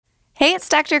Hey, it's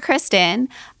Dr. Kristen.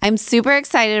 I'm super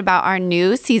excited about our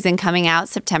new season coming out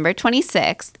September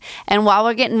 26th. And while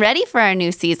we're getting ready for our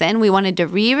new season, we wanted to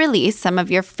re-release some of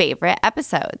your favorite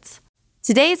episodes.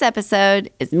 Today's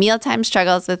episode is Mealtime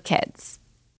Struggles with Kids.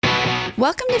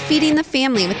 Welcome to Feeding the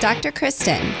Family with Dr.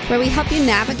 Kristen, where we help you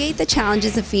navigate the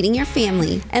challenges of feeding your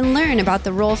family and learn about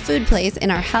the role food plays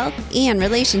in our health and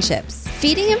relationships.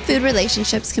 Feeding and food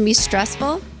relationships can be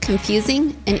stressful,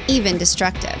 confusing, and even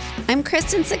destructive. I'm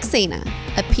Kristen Saxena,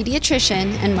 a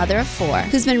pediatrician and mother of 4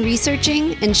 who's been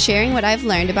researching and sharing what I've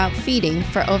learned about feeding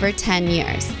for over 10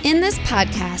 years. In this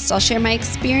podcast, I'll share my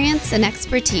experience and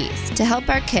expertise to help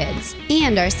our kids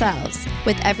and ourselves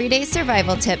with everyday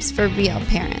survival tips for real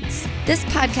parents. This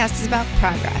podcast is about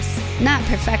progress, not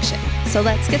perfection. So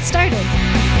let's get started.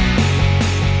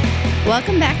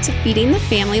 Welcome back to Feeding the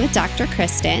Family with Dr.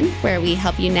 Kristen, where we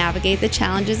help you navigate the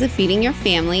challenges of feeding your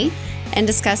family and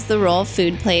discuss the role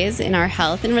food plays in our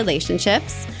health and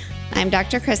relationships. I'm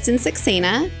Dr. Kristen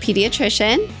Saxena,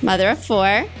 pediatrician, mother of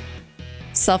 4,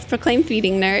 self-proclaimed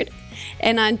feeding nerd.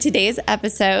 And on today's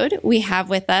episode, we have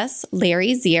with us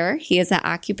Larry Zier. He is an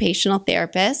occupational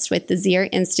therapist with the Zier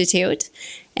Institute,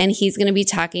 and he's going to be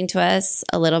talking to us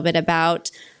a little bit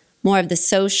about more of the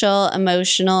social,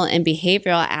 emotional, and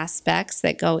behavioral aspects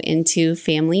that go into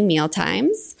family meal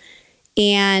times.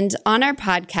 And on our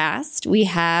podcast, we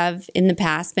have in the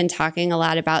past been talking a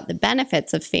lot about the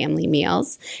benefits of family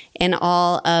meals and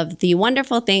all of the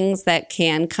wonderful things that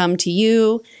can come to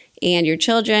you and your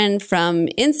children from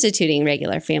instituting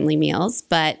regular family meals.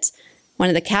 But one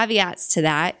of the caveats to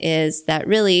that is that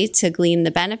really to glean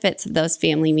the benefits of those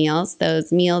family meals,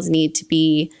 those meals need to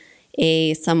be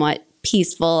a somewhat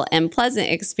peaceful and pleasant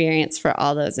experience for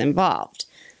all those involved.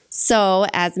 So,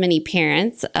 as many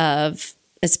parents of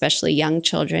especially young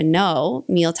children know,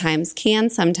 mealtimes can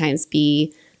sometimes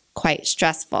be quite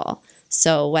stressful.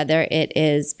 So, whether it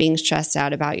is being stressed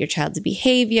out about your child's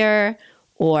behavior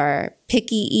or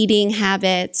picky eating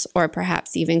habits, or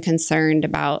perhaps even concerned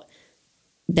about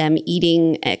them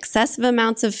eating excessive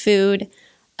amounts of food,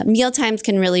 mealtimes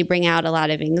can really bring out a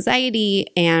lot of anxiety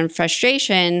and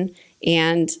frustration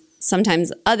and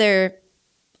sometimes other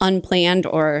unplanned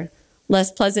or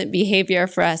less pleasant behavior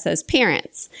for us as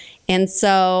parents. And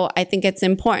so I think it's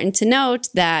important to note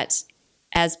that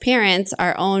as parents,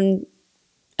 our own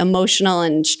emotional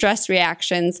and stress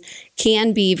reactions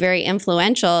can be very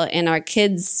influential in our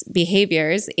kids'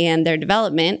 behaviors and their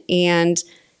development and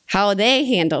how they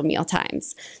handle meal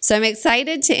times. So I'm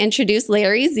excited to introduce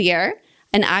Larry Zier,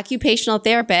 an occupational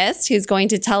therapist who's going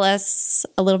to tell us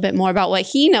a little bit more about what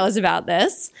he knows about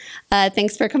this.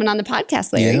 Thanks for coming on the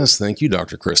podcast, Larry. Yes, thank you,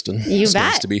 Dr. Kristen. It's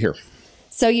nice to be here.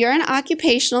 So you're an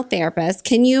occupational therapist.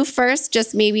 Can you first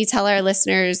just maybe tell our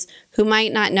listeners who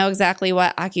might not know exactly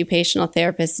what occupational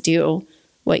therapists do,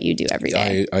 what you do every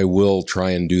day? I will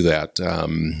try and do that.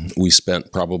 We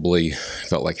spent probably,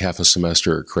 felt like half a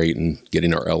semester at Creighton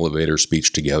getting our elevator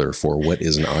speech together for what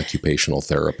is an occupational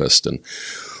therapist. And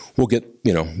we'll get,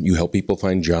 you help people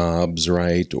find jobs,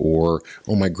 right? Or,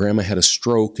 my grandma had a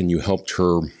stroke and you helped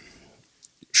her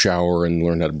shower and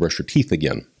learn how to brush her teeth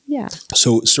again. Yeah.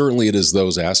 So certainly it is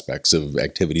those aspects of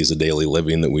activities of daily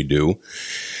living that we do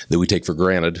that we take for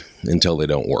granted until they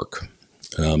don't work.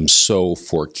 So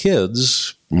for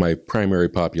kids, my primary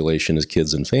population is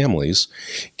kids and families.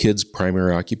 Kids'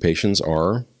 primary occupations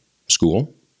are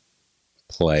school,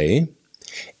 play,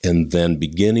 and then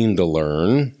beginning to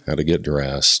learn how to get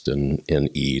dressed and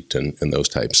eat and those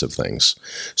types of things.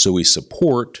 So we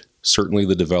support certainly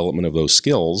the development of those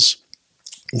skills.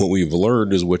 What we've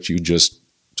learned is what you just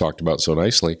talked about so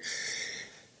nicely.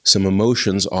 Some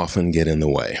emotions often get in the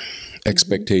way.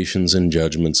 Expectations and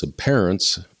judgments of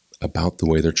parents about the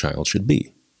way their child should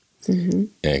be. Mm-hmm.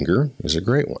 Anger is a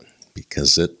great one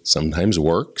because it sometimes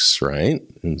works, right?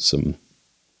 In some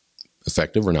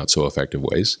effective or not so effective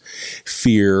ways.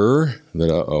 Fear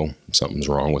that, something's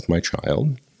wrong with my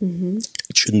child. Mm-hmm.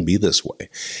 It shouldn't be this way.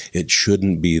 It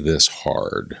shouldn't be this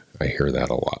hard. I hear that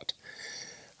a lot.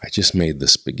 I just made the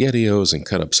SpaghettiOs and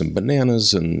cut up some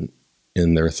bananas and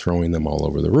they're throwing them all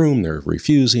over the room. They're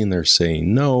refusing. They're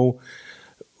saying no.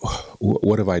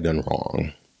 What have I done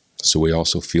wrong? So we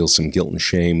also feel some guilt and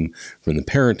shame from the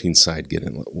parenting side.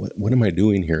 What am I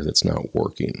doing here that's not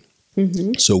working?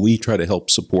 Mm-hmm. So we try to help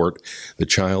support the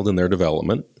child in their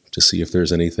development to see if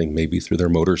there's anything maybe through their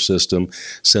motor system,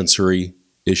 sensory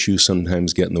issues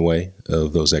sometimes get in the way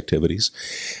of those activities.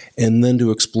 And then to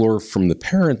explore from the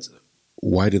parent,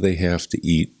 why do they have to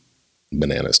eat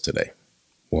bananas today?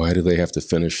 Why do they have to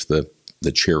finish the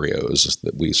Cheerios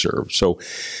that we serve? So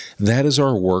that is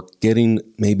our work, getting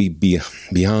maybe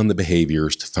beyond the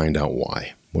behaviors to find out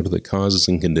why. What are the causes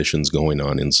and conditions going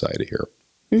on inside of here?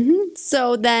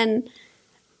 So then,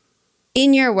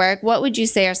 in your work, what would you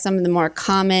say are some of the more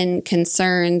common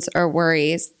concerns or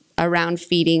worries around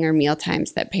feeding or meal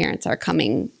times that parents are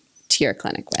coming to your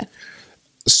clinic with?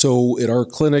 So at our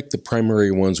clinic, the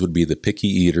primary ones would be the picky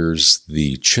eaters,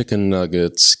 the chicken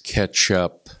nuggets,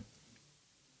 ketchup.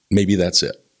 Maybe that's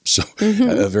it. So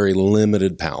a very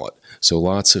limited palate. So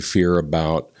lots of fear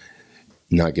about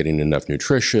not getting enough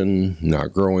nutrition,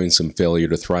 not growing, some failure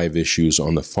to thrive issues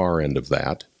on the far end of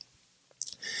that.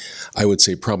 I would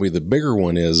say probably the bigger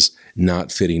one is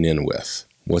not fitting in with.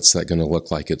 What's that going to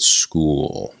look like at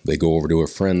school? They go over to a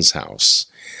friend's house,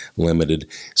 limited.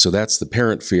 So that's the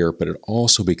parent fear, but it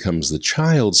also becomes the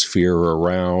child's fear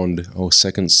around,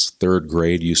 second, third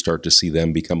grade. You start to see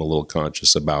them become a little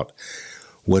conscious about,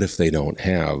 what if they don't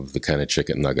have the kind of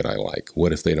chicken nugget I like?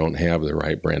 What if they don't have the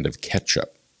right brand of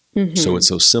ketchup? So it's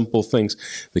those simple things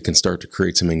that can start to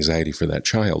create some anxiety for that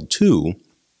child, too,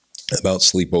 about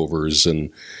sleepovers and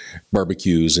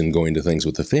barbecues and going to things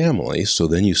with the family. So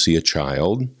then you see a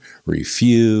child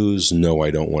refuse, no,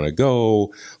 I don't want to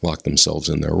go, lock themselves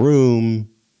in their room,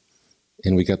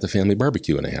 and we got the family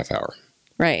barbecue in a half hour.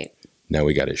 Right. Now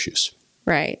we got issues.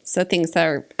 Right. So things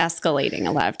are escalating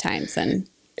a lot of times.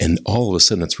 And all of a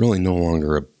sudden, it's really no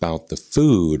longer about the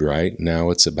food, right? Now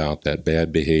it's about that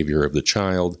bad behavior of the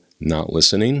child, not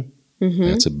listening.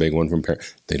 That's a big one from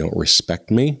parents. They don't respect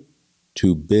me.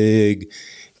 Two big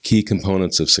key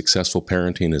components of successful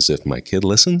parenting is if my kid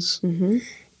listens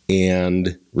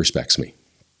and respects me.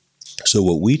 So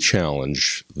what we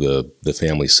challenge the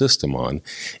family system on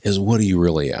is, what are you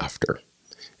really after?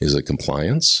 Is it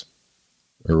compliance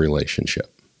or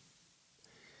relationship?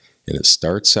 And it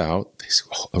starts out, they say,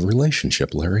 a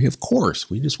relationship, Larry, of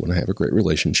course. We just want to have a great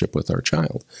relationship with our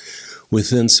child.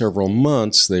 Within several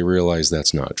months, they realize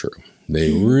that's not true.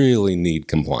 They really need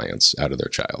compliance out of their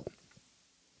child.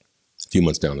 A few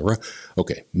months down the road,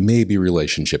 okay, maybe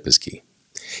relationship is key.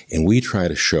 And we try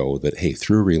to show that, hey,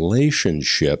 through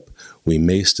relationship, we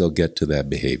may still get to that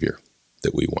behavior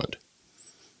that we want.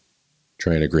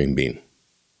 Trying a green bean,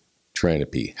 trying to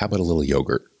pee. How about a little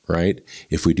yogurt? Right?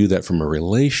 If we do that from a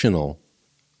relational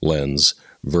lens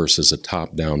versus a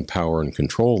top-down power and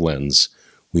control lens,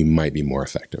 we might be more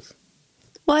effective.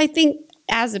 Well, I think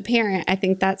as a parent, I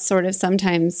think that's sort of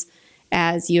sometimes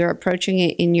as you're approaching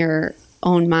it in your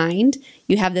own mind,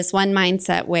 you have this one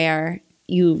mindset where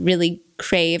you really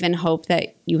crave and hope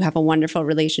that you have a wonderful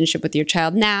relationship with your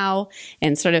child now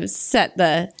and sort of set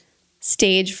the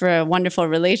stage for a wonderful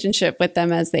relationship with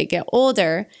them as they get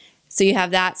older. So you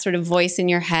have that sort of voice in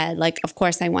your head, like, of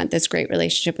course, I want this great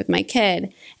relationship with my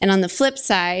kid. And on the flip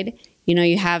side,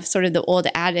 you have sort of the old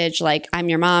adage, like, I'm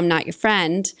your mom, not your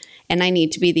friend, and I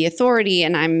need to be the authority,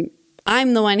 and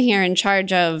I'm the one here in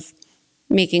charge of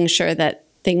making sure that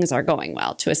things are going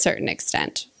well to a certain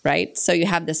extent, right? So you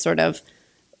have this sort of,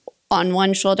 on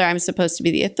one shoulder, I'm supposed to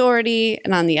be the authority,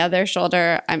 and on the other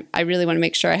shoulder, I really want to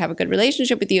make sure I have a good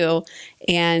relationship with you.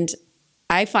 And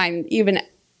I find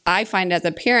as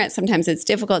a parent, sometimes it's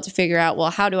difficult to figure out,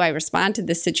 well, how do I respond to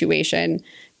this situation?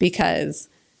 Because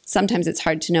sometimes it's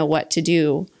hard to know what to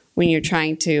do when you're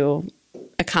trying to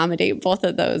accommodate both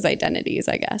of those identities,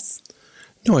 I guess.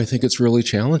 No, I think it's really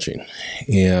challenging.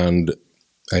 And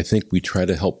I think we try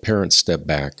to help parents step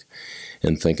back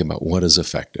and think about what is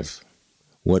effective,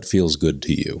 what feels good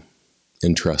to you,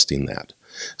 and trusting that.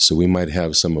 So we might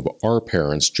have some of our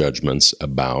parents' judgments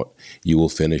about, you will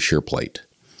finish your plate.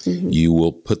 You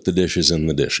will put the dishes in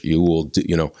the dish. You will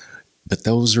do, but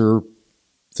those are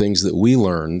things that we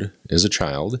learned as a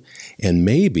child. And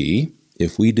maybe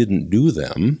if we didn't do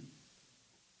them,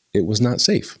 it was not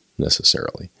safe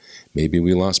necessarily. Maybe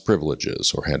we lost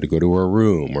privileges or had to go to our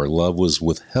room, or love was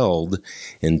withheld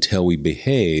until we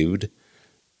behaved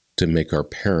to make our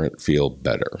parent feel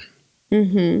better.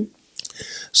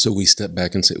 So we step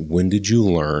back and say, when did you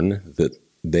learn that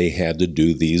they had to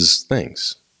do these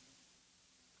things?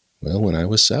 Well, when I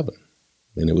was 7,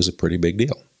 and it was a pretty big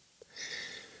deal.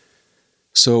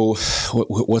 So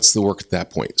what's the work at that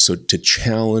point? So to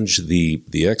challenge the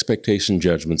expectation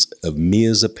judgments of me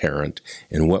as a parent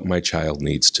and what my child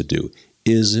needs to do.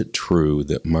 Is it true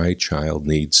that my child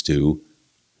needs to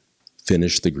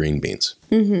finish the green beans?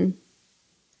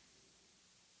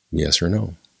 Yes or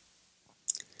no?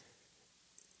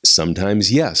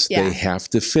 Sometimes, yes, they have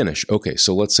to finish. Okay,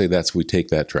 so let's say we take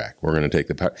that track. We're going to take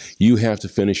the power. You have to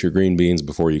finish your green beans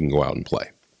before you can go out and play.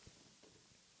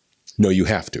 No, you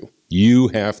have to. You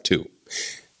have to.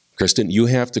 Kristen, you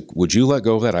have to. Would you let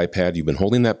go of that iPad? You've been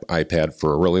holding that iPad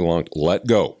for a really long time. Let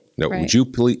go. No, right. Would you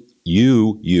please?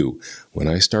 You. When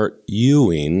I start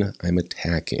youing, I'm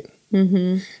attacking.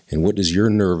 And what does your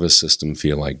nervous system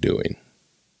feel like doing?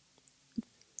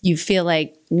 You feel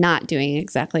like not doing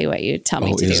exactly what you tell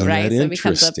me to do, isn't right? that So it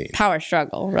becomes a interesting? power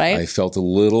struggle, right? I felt a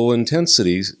little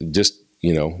intensity, just,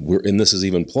 and this is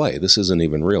even play. This isn't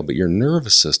even real, but your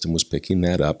nervous system was picking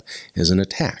that up as an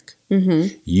attack.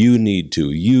 You need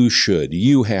to, you should,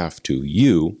 you have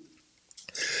to,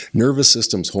 Nervous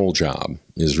system's whole job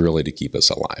is really to keep us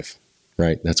alive,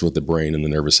 right? That's what the brain and the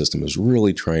nervous system is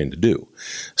really trying to do.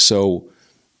 So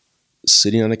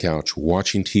sitting on the couch,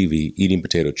 watching TV, eating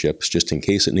potato chips, just in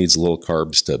case it needs a little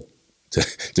carbs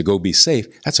to go be safe,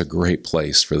 that's a great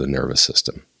place for the nervous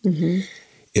system.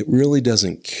 It really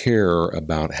doesn't care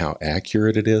about how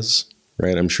accurate it is,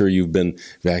 right? I'm sure you've been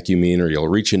vacuuming, or you'll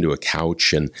reach into a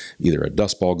couch and either a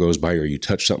dust ball goes by or you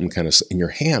touch something and your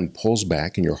hand pulls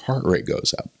back and your heart rate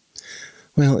goes up.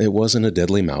 Well, it wasn't a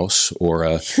deadly mouse or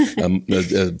a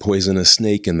poisonous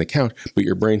snake in the couch, but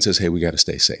your brain says, hey, we got to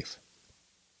stay safe.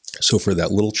 So for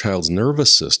that little child's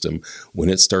nervous system, when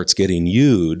it starts getting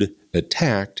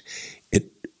attacked,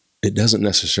 it doesn't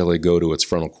necessarily go to its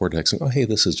frontal cortex and, oh, hey,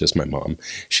 this is just my mom.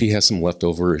 She has some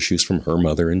leftover issues from her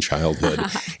mother in childhood,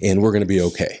 and we're going to be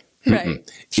okay. Right.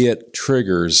 It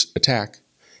triggers attack,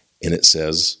 and it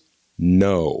says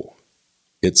no.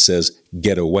 It says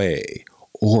get away,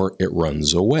 or it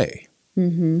runs away.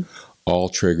 All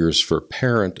triggers for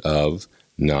parent of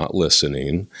not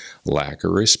listening, lack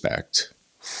of respect.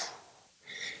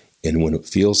 And when it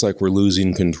feels like we're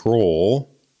losing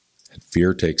control,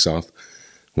 fear takes off.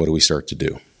 What do we start to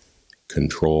do?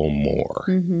 Control more.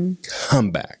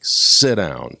 Come back, sit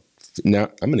down. Now,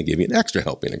 I'm going to give you an extra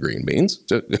helping of green beans.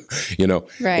 Right.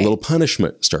 A little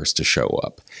punishment starts to show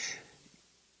up.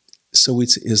 So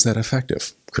is that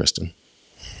effective, Kristen?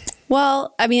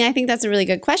 Well, I mean, I think that's a really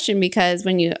good question, because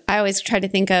I always try to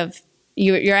think of,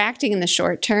 you're acting in the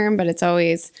short term, but it's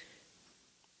always,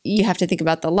 you have to think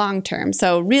about the long term.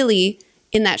 So really,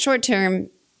 in that short term,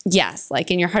 yes,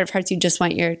 like in your heart of hearts, you just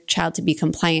want your child to be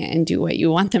compliant and do what you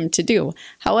want them to do.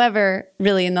 However,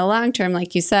 really in the long term,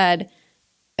 like you said,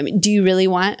 I mean, do you really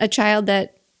want a child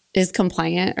that is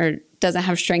compliant or doesn't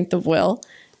have strength of will?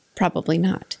 Probably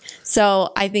not.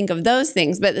 So I think of those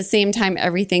things, but at the same time,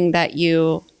 everything that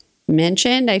you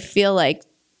mentioned, I feel like,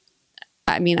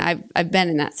 I mean, I've been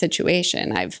in that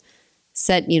situation. I've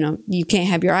said, you can't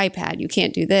have your iPad, you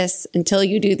can't do this until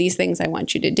you do these things I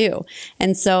want you to do.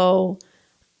 And so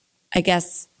I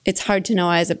guess it's hard to know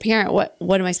as a parent, what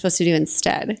am I supposed to do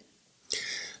instead?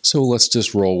 So let's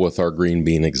just roll with our green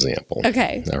bean example.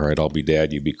 Okay. All right, I'll be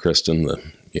Dad, you be Kristen,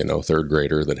 the third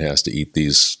grader that has to eat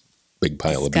these big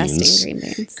pile of beans. Disgusting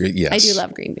green beans. Yes. I do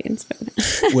love green beans.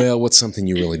 But Well, what's something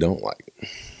you really don't like?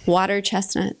 Water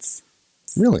chestnuts.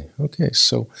 Really? Okay,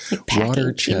 so Like water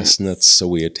peanuts. chestnuts. So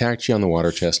we attacked you on the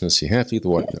water chestnuts. You have to eat the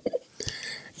water.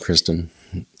 Kristen,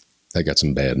 I got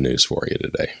some bad news for you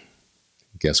today.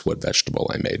 Guess what vegetable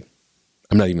I made?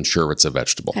 I'm not even sure it's a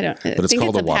vegetable, but it's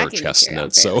called a water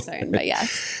chestnut. But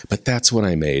yes. But that's what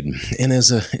I made. And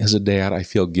as a dad, I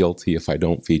feel guilty if I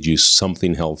don't feed you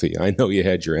something healthy. I know you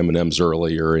had your M&Ms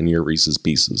earlier and your Reese's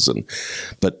Pieces,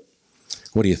 but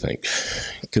what do you think?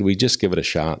 Could we just give it a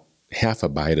shot? Half a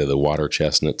bite of the water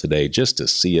chestnut today, just to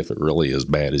see if it really is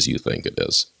bad as you think it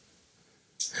is.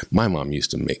 My mom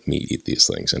used to make me eat these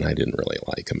things, and I didn't really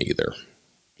like them either.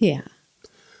 Yeah.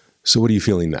 So what are you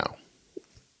feeling now?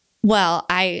 Well,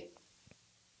 I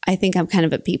think I'm kind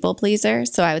of a people pleaser,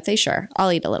 so I would say sure,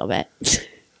 I'll eat a little bit.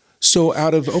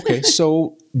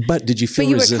 So but did you feel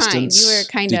you resistance? You were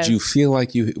kind Did you feel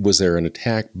like was there an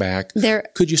attack back?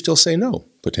 Could you still say no,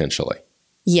 potentially?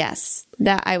 Yes,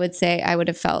 that I would say I would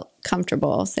have felt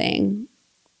comfortable saying,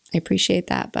 I appreciate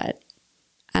that, but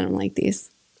I don't like these.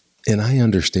 And I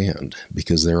understand,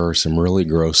 because there are some really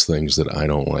gross things that I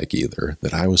don't like either,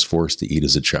 that I was forced to eat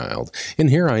as a child. And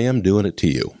here I am doing it to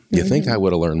you. You think I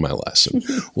would have learned my lesson.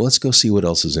 Well, let's go see what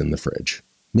else is in the fridge.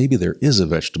 Maybe there is a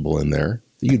vegetable in there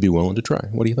that you'd be willing to try.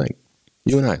 What do you think?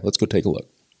 You and I, let's go take a look.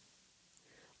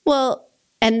 Well,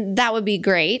 and that would be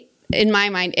great in my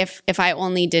mind if I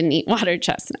only didn't eat water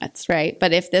chestnuts, right?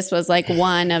 But if this was like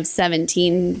one of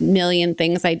 17 million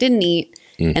things I didn't eat,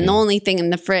 and the only thing in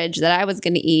the fridge that I was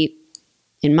going to eat,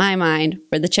 in my mind,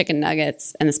 were the chicken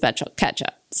nuggets and the special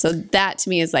ketchup. So that to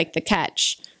me is like the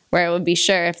catch, where it would be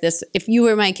sure if you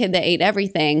were my kid that ate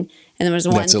everything and there was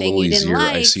one thing you didn't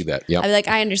like, I see that. Yep. I'd be like,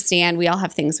 I understand we all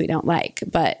have things we don't like,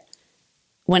 but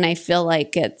when I feel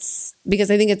like because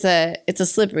I think it's a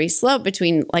slippery slope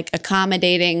between like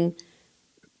accommodating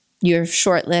your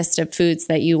short list of foods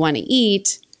that you want to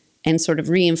eat and sort of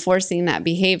reinforcing that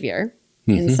behavior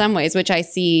in some ways, which I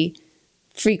see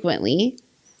frequently.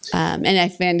 And I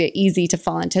find it easy to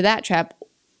fall into that trap,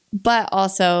 but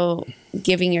also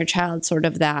giving your child sort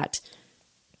of that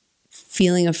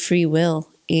feeling of free will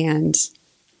and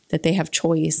that they have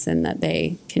choice and that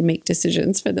they can make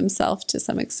decisions for themselves to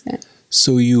some extent.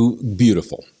 So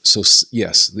beautiful. So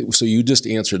yes, so you just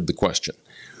answered the question.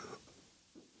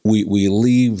 We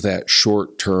leave that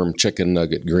short-term chicken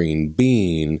nugget green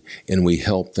bean and we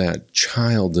help that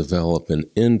child develop an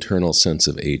internal sense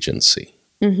of agency.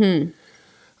 Mm-hmm.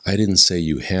 I didn't say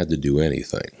you had to do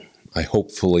anything. I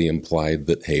hopefully implied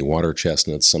that, hey, water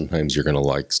chestnuts, sometimes you're going to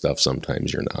like stuff,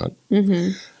 sometimes you're not.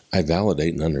 Mm-hmm. I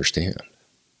validate and understand.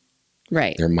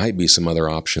 Right. There might be some other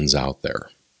options out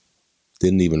there.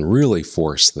 Didn't even really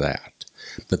force that.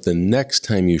 But the next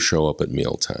time you show up at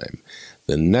mealtime,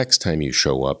 the next time you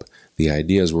show up, the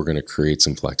idea is we're going to create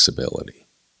some flexibility.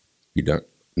 You're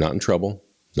not in trouble.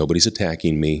 Nobody's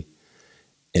attacking me.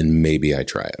 And maybe I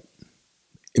try it.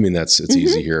 I mean, it's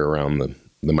easy here around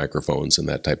the microphones and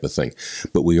that type of thing.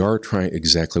 But we are trying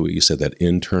exactly what you said, that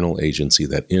internal agency,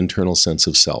 that internal sense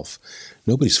of self.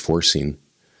 Nobody's forcing.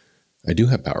 I do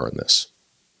have power in this.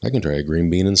 I can try a green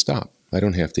bean and stop. I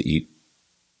don't have to eat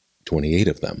 28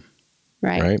 of them.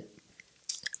 Right?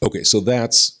 Okay, so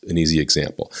that's an easy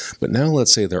example. But now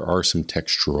let's say there are some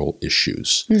textural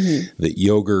issues. That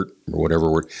yogurt, or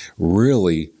whatever word,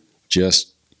 really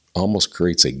just almost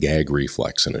creates a gag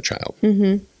reflex in a child.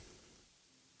 Mm-hmm.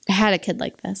 I had a kid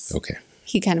like this. Okay.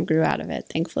 He kind of grew out of it,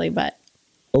 thankfully, but...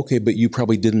 Okay, but you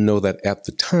probably didn't know that at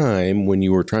the time when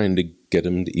you were trying to get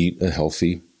him to eat a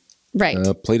healthy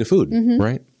plate of food,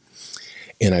 right?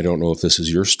 And I don't know if this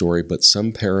is your story, but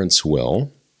some parents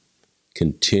will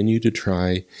continue to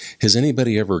try. Has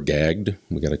anybody ever gagged?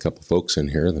 We got a couple folks in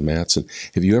here, the Matts. And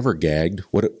have you ever gagged?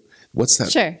 What's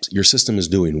that? Sure. Your system is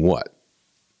doing what?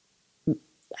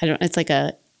 It's like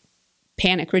a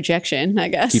panic rejection, I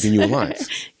guess. Keeping you alive.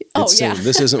 It's saying,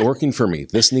 this isn't working for me.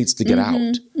 This needs to get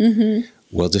out. Mm-hmm.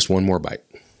 Well, just one more bite.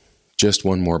 Just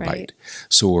one more bite.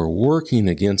 So we're working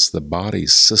against the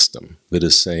body's system that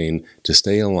is saying to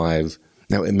stay alive.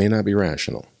 Now, it may not be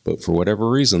rational, but for whatever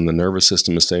reason, the nervous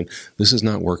system is saying, this is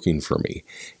not working for me.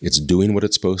 It's doing what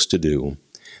it's supposed to do.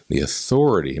 The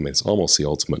authority, it's almost the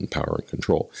ultimate in power and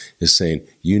control, is saying,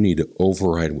 you need to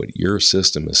override what your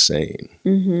system is saying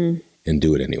and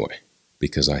do it anyway,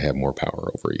 because I have more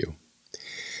power over you.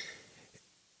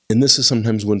 And this is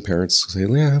sometimes when parents say,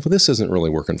 yeah, but this isn't really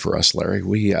working for us, Larry.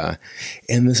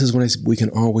 And this is when we can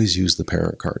always use the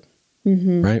parent card,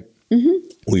 right? Mm-hmm.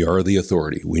 We are the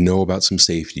authority. We know about some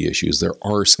safety issues. There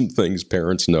are some things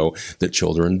parents know that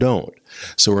children don't.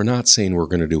 So we're not saying we're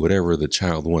going to do whatever the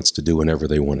child wants to do whenever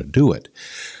they want to do it.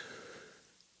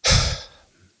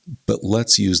 But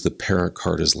let's use the parent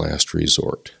card as last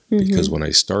resort. Because when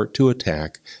I start to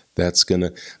attack, that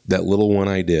little one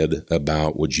I did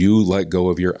about, would you let go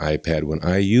of your iPad? When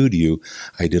I used you,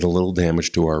 I did a little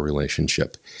damage to our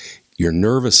relationship. Your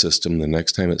nervous system, the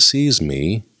next time it sees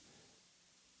me,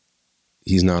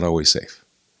 he's not always safe.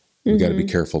 We got to be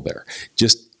careful there.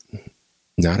 Just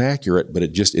not accurate, but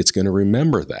it's going to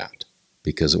remember that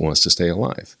because it wants to stay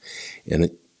alive.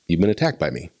 And you've been attacked by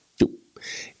me.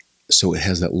 So it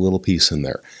has that little piece in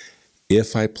there.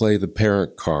 If I play the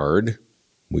parent card,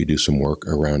 we do some work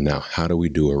around now. How do we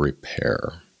do a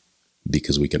repair?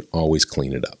 Because we can always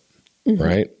clean it up,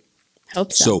 right?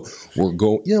 Hope so.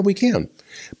 So we can.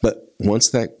 But once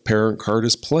that parent card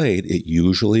is played, it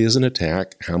usually is an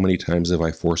attack. How many times have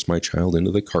I forced my child into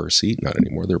the car seat? Not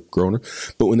anymore, they're grown.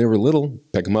 But when they were little,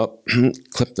 pick them up,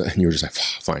 clip and you're just like,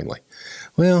 finally.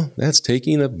 Well, that's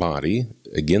taking a body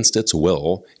against its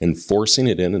will and forcing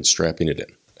it in and strapping it in.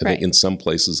 I think in some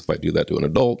places, if I do that to an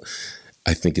adult,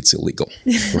 I think it's illegal,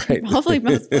 right? Probably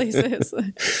most places.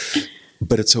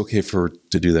 But it's okay to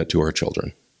do that to our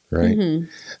children, right?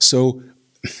 So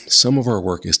some of our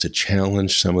work is to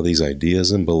challenge some of these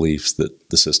ideas and beliefs that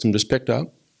the system just picked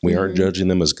up. We aren't judging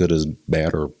them as good as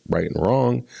bad or right and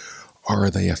wrong. Are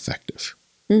they effective?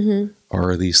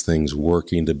 Are these things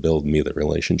working to build me the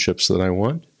relationships that I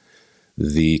want?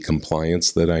 The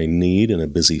compliance that I need in a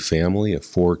busy family of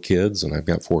 4 kids, and I've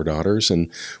got 4 daughters, and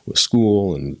with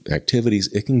school and activities,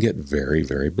 it can get very,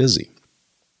 very busy.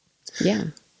 Yeah.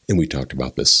 And we talked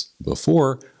about this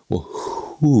before. Well,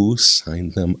 who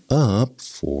signed them up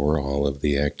for all of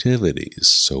the activities?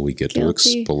 So we get to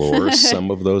explore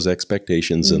some of those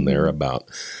expectations in there about,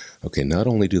 okay, not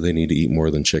only do they need to eat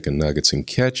more than chicken nuggets and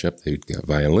ketchup, they've got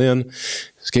violin,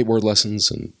 skateboard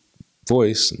lessons, and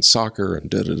voice, and soccer, and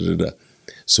da-da-da-da.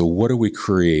 So what are we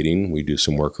creating? We do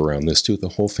some work around this too, the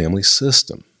whole family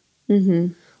system.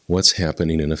 What's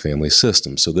happening in a family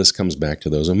system? So this comes back to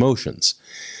those emotions.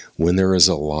 When there is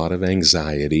a lot of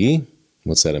anxiety,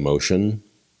 what's that emotion?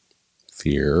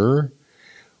 Fear.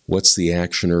 What's the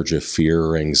action, urge of fear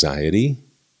or anxiety?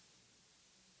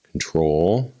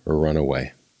 Control or run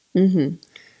away?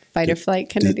 Fight or flight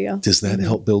kind of deal. Does that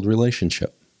help build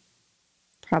relationship?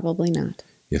 Probably not.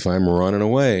 If I'm running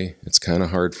away, it's kind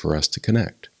of hard for us to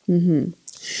connect.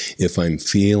 If I'm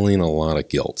feeling a lot of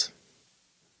guilt,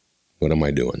 what am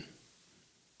I doing?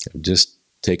 I've just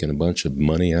taken a bunch of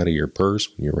money out of your purse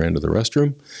when you ran to the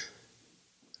restroom.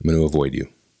 I'm going to avoid you.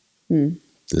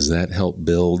 Does that help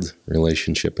build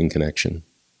relationship and connection?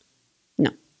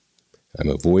 No. I'm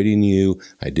avoiding you.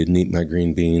 I didn't eat my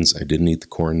green beans. I didn't eat the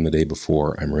corn the day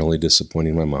before. I'm really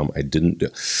disappointing my mom. I didn't do.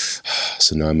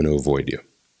 So now I'm going to avoid you.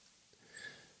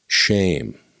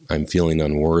 Shame. I'm feeling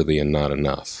unworthy and not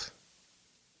enough.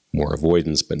 More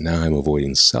avoidance, but now I'm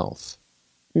avoiding self.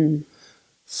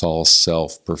 False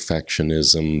self,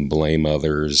 perfectionism, blame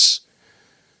others.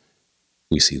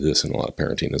 We see this in a lot of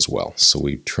parenting as well. So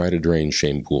we try to drain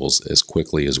shame pools as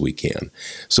quickly as we can.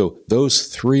 So those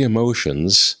three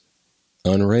emotions,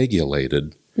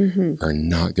 unregulated, are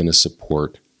not going to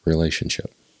support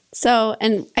relationship. So,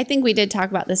 and I think we did talk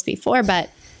about this before, but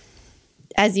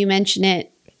as you mention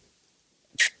it,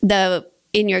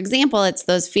 in your example, it's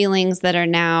those feelings that are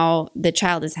now the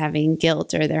child is having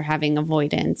guilt or they're having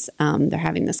avoidance, they're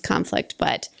having this conflict.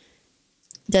 But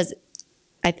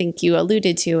I think you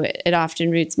alluded to it, it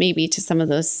often roots maybe to some of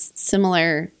those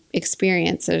similar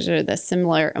experiences or the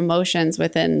similar emotions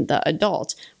within the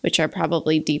adult, which are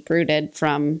probably deep rooted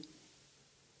from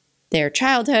their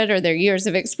childhood or their years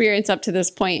of experience up to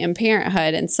this point in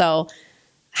parenthood. And so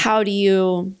how do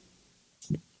you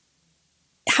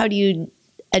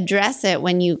address it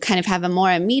when you kind of have a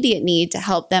more immediate need to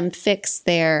help them fix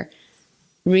their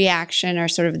reaction or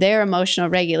sort of their emotional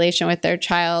regulation with their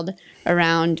child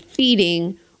around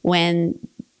feeding when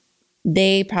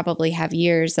they probably have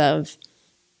years of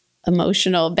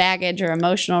emotional baggage or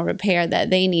emotional repair that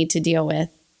they need to deal with?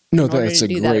 No, that's a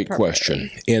great question.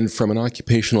 And from an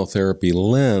occupational therapy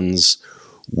lens,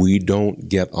 we don't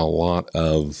get a lot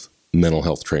of mental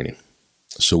health training.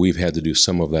 So we've had to do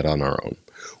some of that on our own.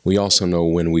 We also know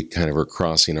when we kind of are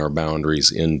crossing our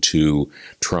boundaries into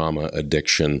trauma,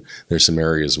 addiction, there's some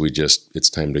areas it's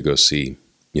time to go see,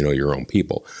 your own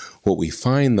people. What we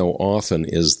find, though, often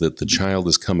is that the child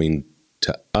is coming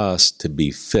to us to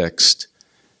be fixed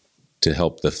to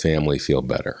help the family feel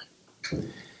better.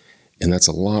 And that's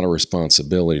a lot of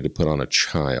responsibility to put on a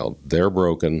child. They're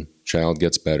broken, child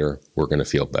gets better, we're going to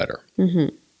feel better.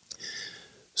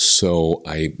 So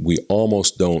we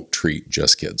almost don't treat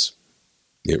just kids.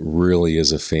 It really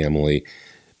is a family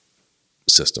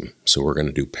system. So we're going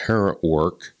to do parent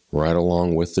work right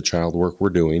along with the child work we're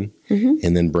doing,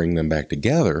 and then bring them back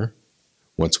together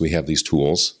once we have these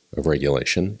tools of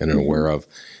regulation and are aware of,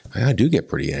 I do get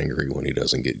pretty angry when he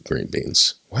doesn't get green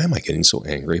beans. Why am I getting so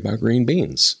angry about green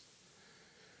beans?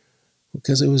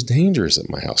 Because it was dangerous at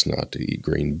my house not to eat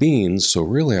green beans. So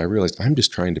really, I realized I'm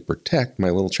just trying to protect my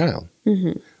little child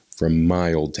from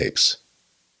my old tapes.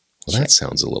 Well, that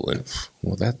sounds a little,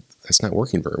 that's not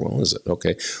working very well, is it?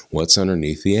 Okay, what's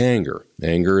underneath the anger?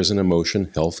 Anger is an emotion,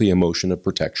 healthy emotion of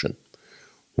protection.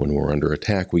 When we're under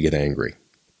attack, we get angry.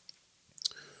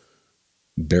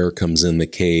 Bear comes in the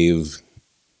cave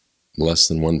less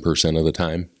than 1% of the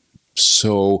time.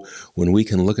 So when we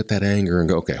can look at that anger and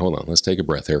go, okay, hold on, let's take a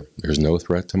breath here. There's no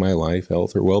threat to my life,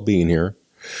 health, or well-being here.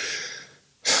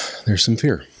 There's some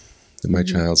fear that my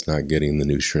child's not getting the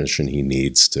nutrition he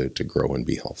needs to grow and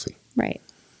be healthy. Right.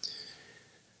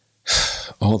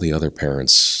 All the other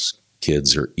parents'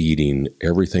 kids are eating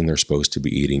everything they're supposed to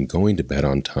be eating, going to bed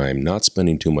on time, not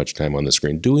spending too much time on the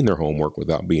screen, doing their homework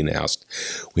without being asked.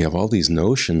 We have all these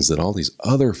notions that all these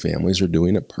other families are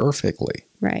doing it perfectly.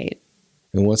 Right.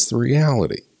 And what's the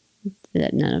reality?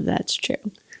 That none of that's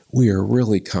true. We are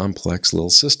really complex little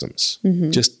systems.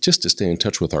 Just to stay in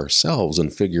touch with ourselves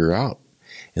and figure out,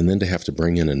 and then to have to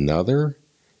bring in another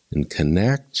and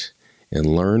connect and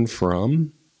learn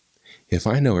from. If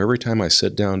I know every time I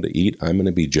sit down to eat, I'm going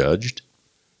to be judged,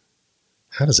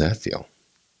 how does that feel?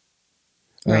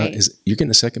 Right. You're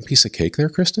getting a second piece of cake there,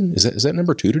 Kristen? Is that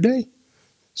number 2 today?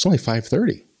 It's only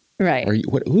 5:30. Right.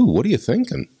 What are you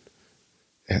thinking?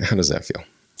 How does that feel?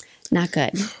 Not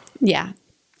good. Yeah.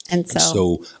 And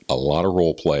So a lot of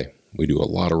role play. We do a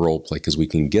lot of role play because we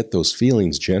can get those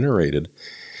feelings generated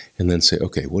and then say,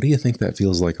 okay, what do you think that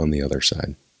feels like on the other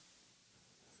side?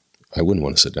 I wouldn't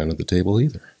want to sit down at the table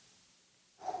either.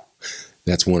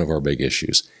 That's one of our big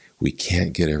issues. We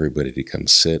can't get everybody to come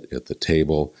sit at the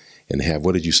table and have,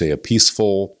 what did you say, a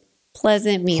peaceful,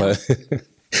 pleasant meal.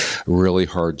 Really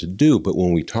hard to do. But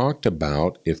when we talked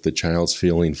about if the child's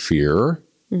feeling fear,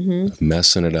 of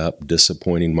messing it up,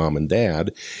 disappointing mom and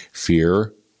dad,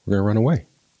 fear we're going to run away.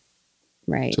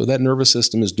 Right. So that nervous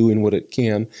system is doing what it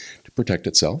can to protect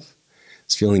itself.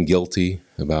 It's feeling guilty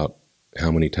about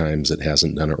how many times it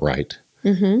hasn't done it right.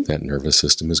 That nervous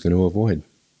system is going to avoid.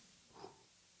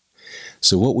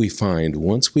 So what we find,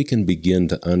 once we can begin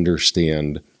to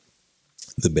understand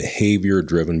the behavior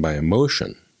driven by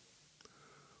emotion,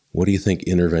 what do you think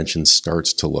intervention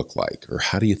starts to look like? Or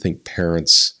how do you think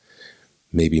parents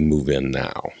maybe move in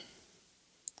now?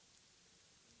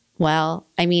 Well,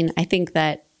 I mean, I think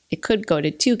that it could go to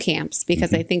two camps,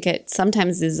 because I think it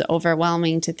sometimes is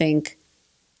overwhelming to think,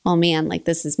 oh man, like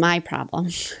this is my problem.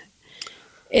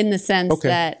 In the sense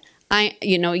that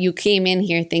you came in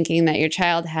here thinking that your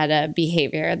child had a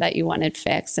behavior that you wanted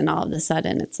fixed, and all of a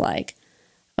sudden it's like,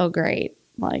 oh great,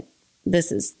 like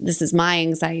this is my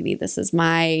anxiety, this is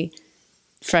my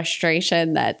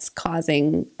frustration that's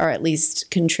causing, or at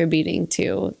least contributing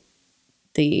to,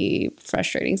 the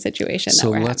frustrating situation that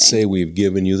we're having. So let's say we've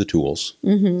given you the tools,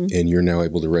 and you're now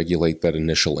able to regulate that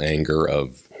initial anger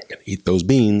of, I'm going to eat those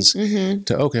beans,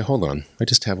 to, okay, hold on, I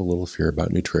just have a little fear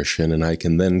about nutrition, and I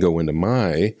can then go into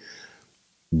my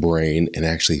brain and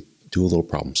actually do a little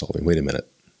problem solving. Wait a minute.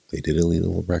 They did eat a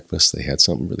little breakfast. They had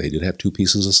something. They did have 2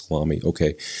 pieces of salami.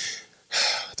 Okay.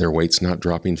 Their weight's not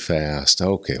dropping fast.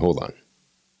 Okay, hold on.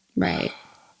 Right.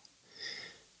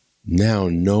 Now,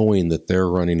 knowing that their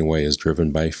running away is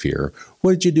driven by fear,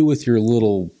 what did you do with your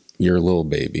little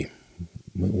baby,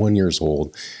 1 year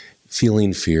old,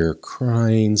 feeling fear,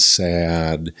 crying,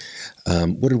 sad?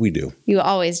 What did we do? You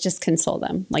always just console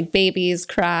them. Like babies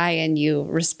cry and you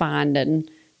respond and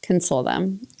console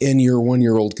them. And your 1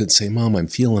 year old could say, Mom, I'm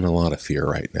feeling a lot of fear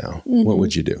right now. What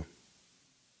would you do?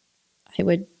 I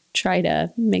would try to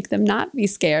make them not be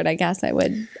scared. I guess I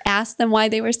would ask them why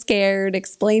they were scared,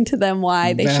 explain to them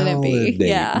why they shouldn't be.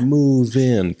 Yeah. Move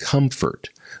in,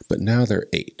 comfort. But now they're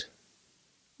 8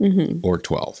 or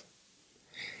 12.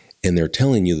 And they're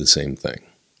telling you the same thing.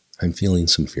 I'm feeling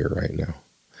some fear right now.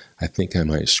 I think I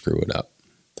might screw it up.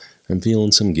 I'm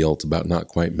feeling some guilt about not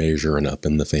quite measuring up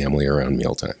in the family around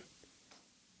mealtime.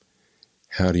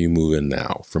 How do you move in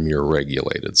now from your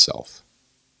regulated self?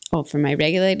 Oh, from my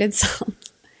regulated self?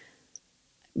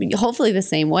 Hopefully the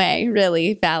same way,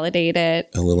 really. Validate it.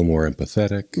 A little more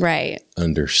empathetic. Right.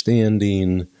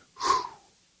 Understanding.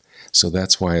 So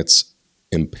that's why it's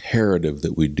imperative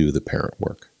that we do the parent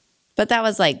work. But that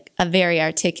was like a very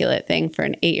articulate thing for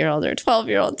an 8-year-old or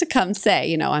 12-year-old to come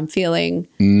say, I'm feeling.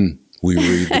 We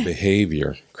read the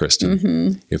behavior,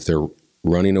 Kristen. If they're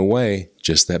running away,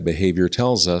 just that behavior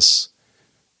tells us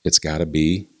it's got to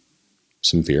be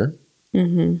some fear,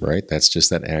 right? That's just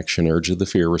that action urge of the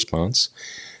fear response.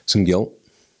 Some guilt,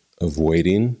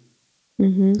 avoiding.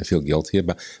 I feel guilty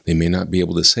about. They may not be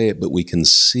able to say it, but we can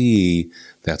see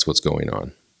that's what's going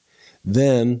on.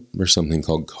 Then there's something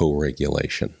called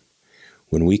co-regulation.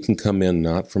 When we can come in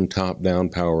not from top-down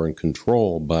power and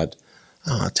control, but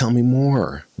tell me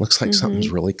more. Looks like something's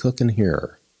really cooking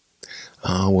here.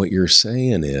 What you're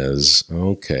saying is,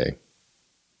 okay,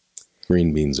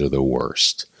 green beans are the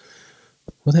worst.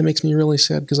 Well, that makes me really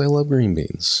sad because I love green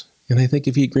beans. And I think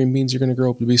if you eat green beans, you're going to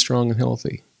grow up to be strong and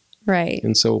healthy. Right.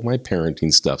 And so my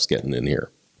parenting stuff's getting in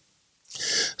here.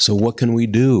 So what can we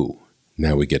do?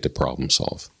 Now we get to problem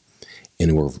solve.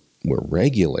 And we're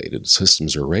regulated.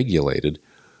 Systems are regulated.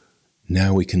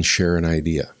 Now we can share an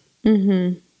idea.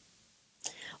 Well,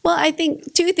 I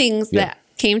think 2 things that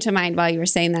came to mind while you were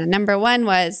saying that. Number one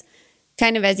was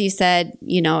kind of, as you said,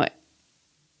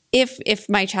 if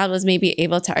my child was maybe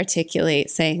able to articulate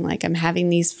saying like, I'm having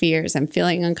these fears, I'm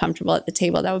feeling uncomfortable at the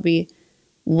table, that would be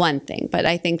one thing. But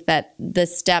I think that the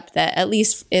step that at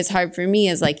least is hard for me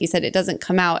is, like you said, it doesn't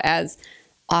come out as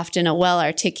often a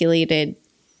well-articulated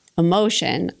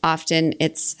emotion. Often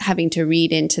it's having to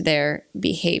read into their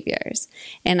behaviors.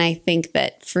 And I think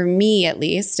that for me, at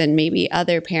least, and maybe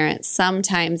other parents,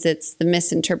 sometimes it's the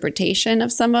misinterpretation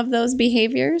of some of those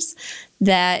behaviors,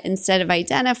 that instead of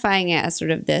identifying it as sort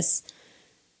of this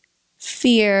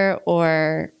fear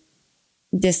or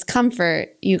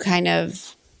discomfort, you kind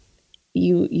of,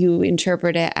 you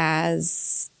interpret it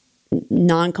as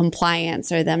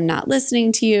non-compliance, or them not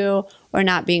listening to you, or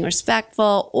not being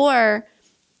respectful. Or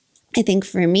I think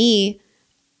for me,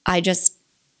 I just,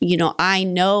 I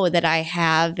know that I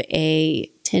have a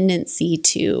tendency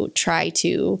to try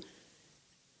to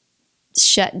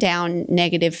shut down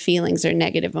negative feelings or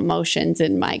negative emotions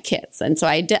in my kids. And so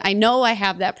I know I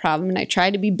have that problem, and I try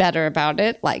to be better about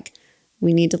it. Like,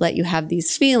 we need to let you have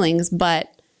these feelings, but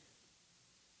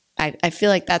I feel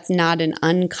like that's not an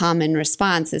uncommon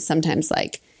response. Is sometimes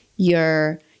like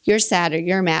you're you're sad or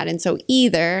you're mad. And so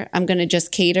either I'm going to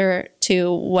just cater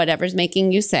to whatever's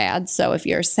making you sad. So if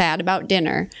you're sad about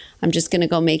dinner, I'm just going to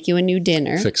go make you a new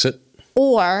dinner. Fix it.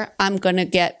 Or I'm going to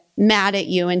get mad at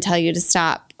you and tell you to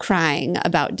stop crying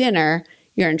about dinner.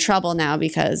 You're in trouble now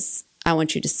because I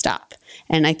want you to stop.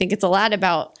 And I think it's a lot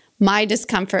about my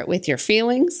discomfort with your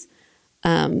feelings,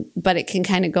 but it can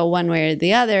kind of go one way or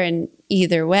the other. And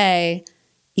either way,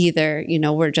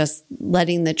 we're just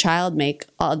letting the child make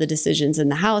all the decisions in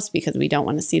the house because we don't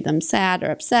want to see them sad or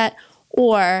upset,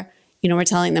 or, we're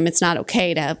telling them it's not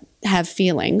okay to have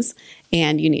feelings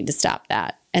and you need to stop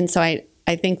that. And so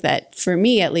I think that for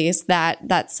me, at least,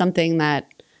 that's something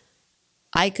that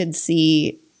I could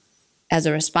see as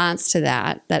a response to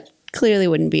that clearly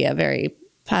wouldn't be a very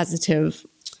positive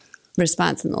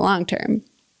response in the long term.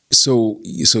 So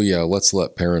yeah, let's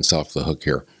let parents off the hook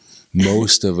here.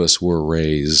 Most of us were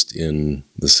raised in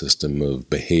the system of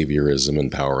behaviorism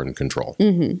and power and control.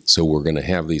 Mm-hmm. So we're going to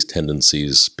have these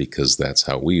tendencies because that's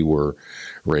how we were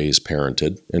raised,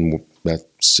 parented, and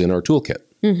that's in our toolkit,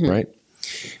 mm-hmm. right?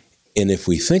 And if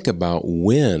we think about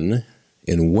when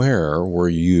and where were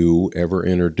you ever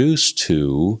introduced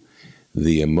to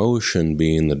the emotion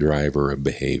being the driver of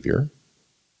behavior?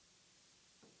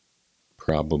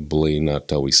 Probably not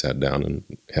till we sat down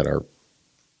and had our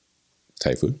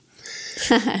Thai food.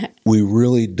 We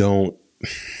really don't.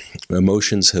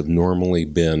 Emotions have normally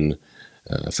been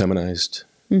feminized,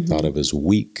 mm-hmm. thought of as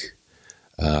weak,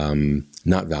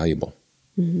 not valuable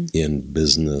mm-hmm. in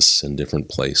business and different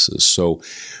places. So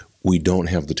we don't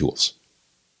have the tools.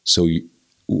 So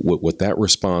what that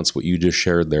response, what you just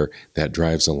shared there, that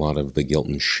drives a lot of the guilt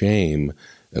and shame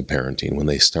of parenting when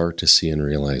they start to see and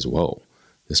realize, whoa,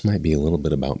 this might be a little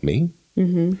bit about me,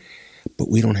 mm-hmm. but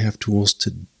we don't have tools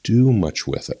to do much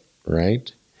with it,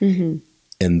 right? Mm-hmm.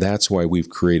 And that's why we've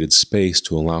created space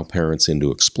to allow parents in to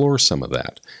explore some of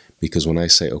that. Because when I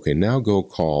say, okay, now go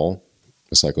call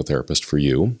a psychotherapist for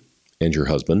you and your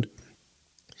husband,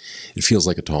 it feels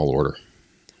like a tall order.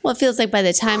 Well, it feels like by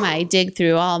the time I dig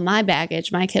through all my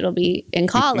baggage, my kid will be in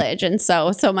college. And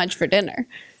so much for dinner,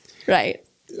 right?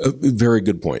 A very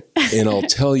good point. And I'll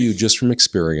tell you just from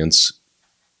experience,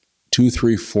 2,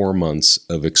 3, 4 months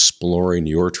of exploring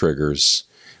your triggers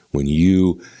when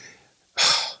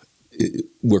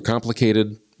we're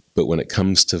complicated, but when it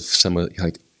comes to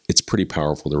it's pretty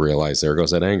powerful to realize there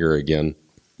goes that anger again.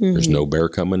 Mm-hmm. There's no bear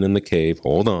coming in the cave.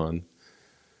 Hold on.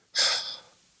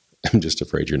 I'm just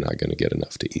afraid you're not going to get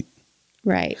enough to eat.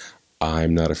 Right.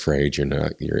 I'm not afraid you're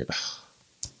not.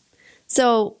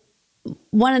 So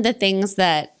one of the things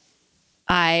that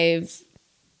I've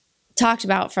talked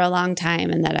about for a long time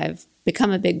and that I've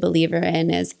become a big believer in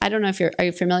is, I don't know if are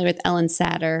you familiar with Ellen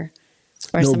Satter?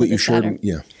 Or no, but you shared,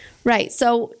 yeah. Right.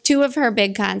 So 2 of her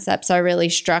big concepts are really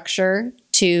structure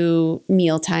to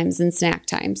meal times and snack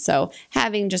times. So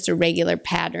having just a regular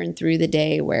pattern through the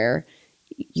day where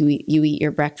you eat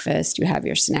your breakfast, you have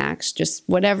your snacks, just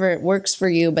whatever works for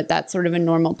you, but that's sort of a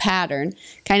normal pattern,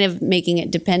 kind of making it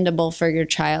dependable for your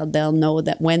child. They'll know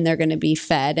that when they're going to be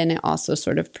fed, and it also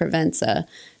sort of prevents a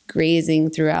grazing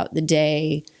throughout the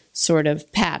day sort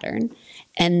of pattern.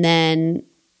 And then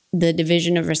the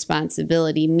division of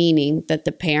responsibility, meaning that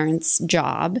the parent's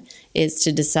job is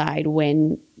to decide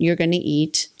when you're going to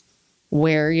eat,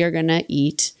 where you're going to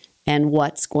eat, and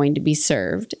what's going to be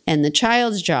served. And the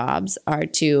child's jobs are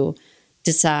to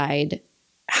decide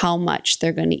how much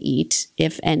they're going to eat,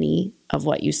 if any, of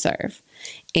what you serve.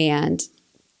 And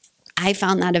I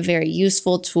found that a very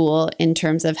useful tool in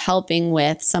terms of helping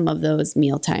with some of those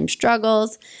mealtime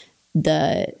struggles.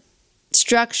 The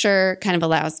structure kind of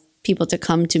allows people to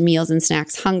come to meals and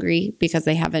snacks hungry because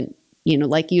they haven't,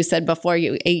 like you said before,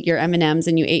 you ate your M&Ms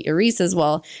and you ate your Reese's.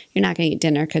 Well, you're not going to eat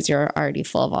dinner because you're already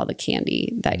full of all the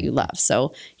candy that you love.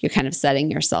 So you're kind of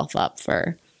setting yourself up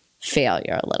for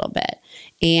failure a little bit.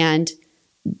 And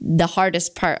the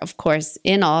hardest part, of course,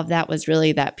 in all of that was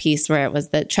really that piece where it was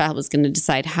the child was going to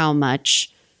decide how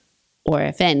much, or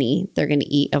if any, they're going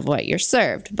to eat of what you're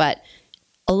served. But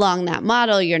along that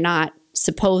model, you're not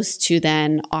supposed to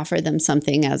then offer them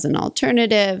something as an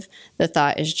alternative. The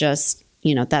thought is just,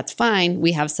 that's fine.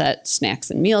 We have set snacks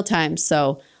and meal times,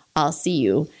 so I'll see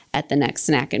you at the next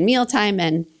snack and meal time,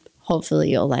 and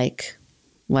hopefully you'll like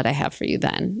what I have for you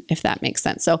then, if that makes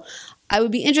sense. So I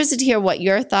would be interested to hear what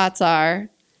your thoughts are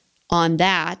on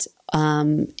that,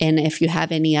 and if you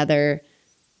have any other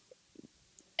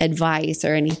advice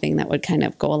or anything that would kind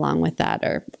of go along with that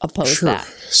or oppose that.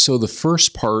 So the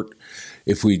first part,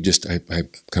 if we just, I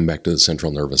come back to the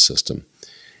central nervous system.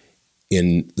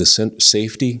 In the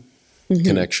safety,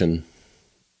 connection,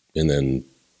 and then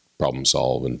problem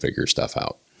solve and figure stuff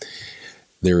out.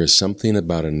 There is something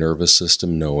about a nervous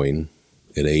system knowing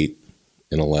at 8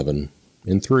 and 11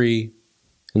 and 3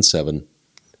 and 7,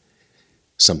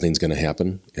 something's going to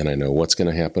happen, and I know what's going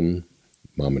to happen.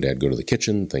 Mom and Dad go to the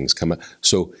kitchen, things come up.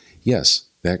 So, yes,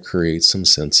 that creates some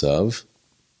sense of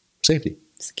safety.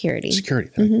 Security.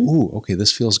 Mm-hmm. Ooh, okay,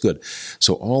 this feels good.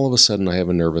 So all of a sudden I have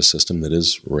a nervous system that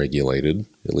is regulated,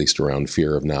 at least around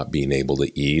fear of not being able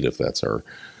to eat, if that's our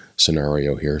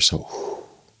scenario here. So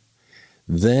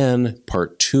then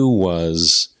part 2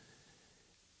 was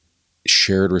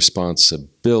shared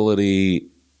responsibility,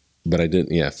 but I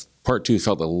didn't, part 2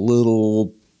 felt a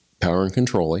little power and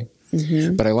control-y,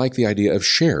 but I like the idea of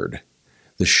shared.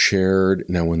 The shared,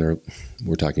 now when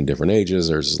we're talking different ages,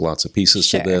 there's lots of pieces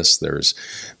to this. There's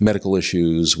medical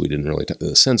issues, we didn't really,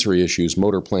 the sensory issues,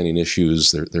 motor planning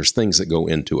issues, there's things that go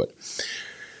into it.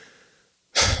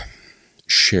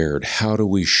 Shared, how do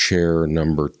we share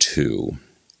number 2?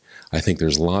 I think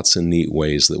there's lots of neat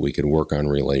ways that we could work on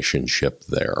relationship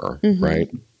there, right?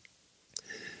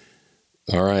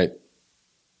 All right,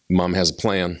 Mom has a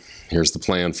plan. Here's the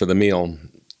plan for the meal.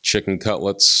 Chicken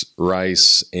cutlets,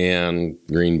 rice, and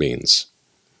green beans.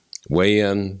 Weigh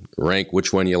in, rank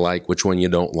which one you like, which one you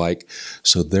don't like.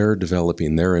 So they're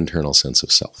developing their internal sense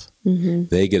of self.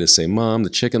 They get to say, Mom, the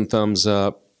chicken thumbs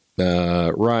up,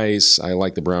 rice, I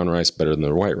like the brown rice better than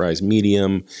the white rice,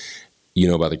 medium. You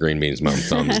know about the green beans, Mom,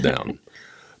 thumbs down.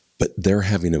 But they're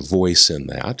having a voice in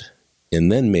that.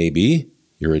 And then maybe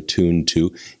you're attuned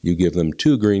to, you give them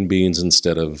 2 green beans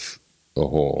instead of a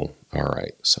whole. All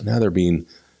right. So now they're being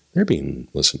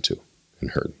listened to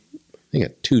and heard. They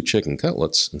got 2 chicken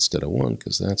cutlets instead of 1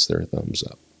 because that's their thumbs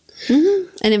up.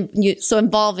 And so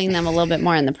involving them a little bit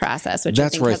more in the process, which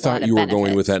that's where I thought you were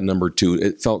going with that number 2.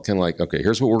 It felt kind of like, okay,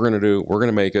 here's what we're going to do. We're going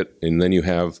to make it. And then you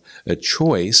have a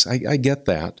choice. I get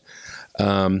that.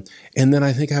 And then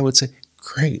I think I would say,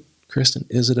 great, Kristen,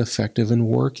 is it effective and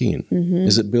working?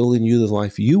 Is it building you the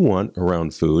life you want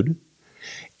around food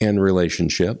and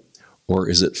relationship? Or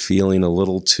is it feeling a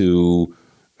little too,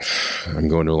 I'm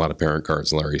going to a lot of parent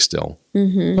cards, Larry, still.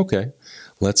 Okay,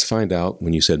 let's find out,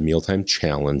 when you said mealtime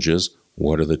challenges,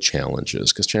 what are the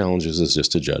challenges? Because challenges is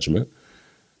just a judgment.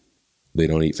 They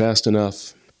don't eat fast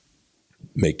enough,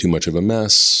 make too much of a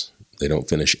mess, they don't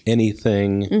finish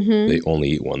anything, they only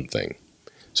eat one thing.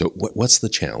 So what's the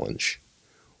challenge?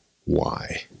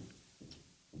 Why?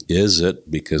 Is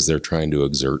it because they're trying to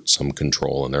exert some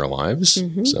control in their lives?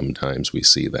 Sometimes we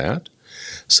see that.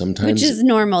 Sometimes, which is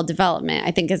normal development,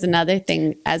 I think, is another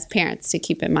thing as parents to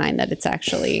keep in mind, that it's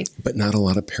actually. But not a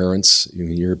lot of parents,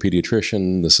 you're a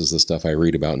pediatrician, this is the stuff I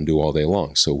read about and do all day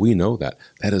long. So we know that.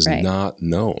 That is not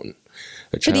known.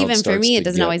 But even for me, it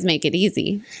doesn't always make it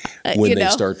easy. When they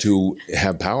start to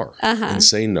have power and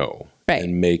say no.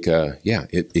 And make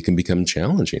it can become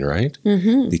challenging, right?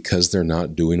 Because they're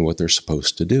not doing what they're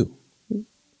supposed to do.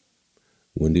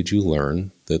 When did you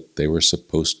learn that they were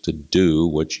supposed to do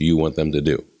what you want them to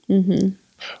do?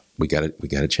 We got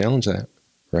to challenge that,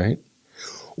 right?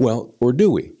 Well, or do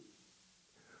we?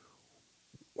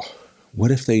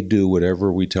 What if they do whatever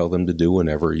we tell them to do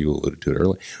whenever you alluded to it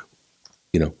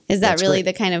earlier? Is that really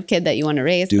the kind of kid that you want to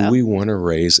raise? Do we want to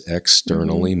raise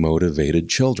externally motivated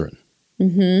children?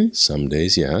 Some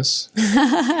days, yes.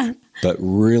 But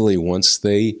really, once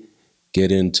they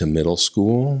get into middle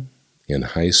school and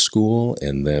high school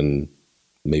and then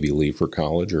maybe leave for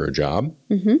college or a job,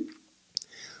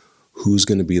 who's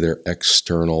going to be their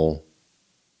external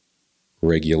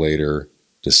regulator,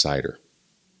 decider?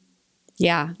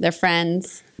 Yeah, their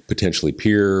friends. Potentially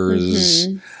peers.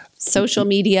 Social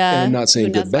media. And I'm not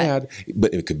saying good, bad,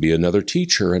 but it could be another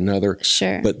teacher,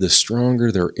 But the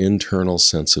stronger their internal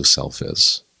sense of self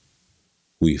is,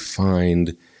 we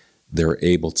find they're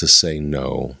able to say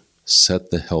no, set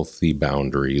the healthy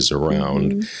boundaries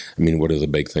around. I mean, what are the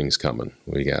big things coming?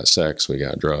 We got sex, we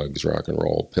got drugs, rock and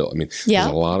roll, pill. I mean, there's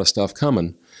a lot of stuff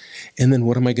coming. And then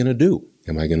what am I going to do?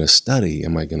 Am I going to study?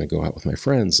 Am I going to go out with my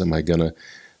friends?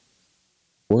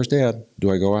 Where's Dad?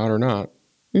 Do I go out or not?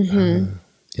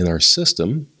 And our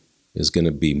system is going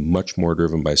to be much more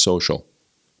driven by social.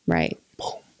 Right.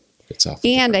 Boom. It's off.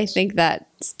 And I think that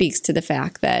speaks to the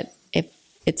fact that if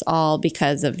it's all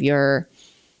because of your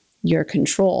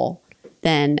control,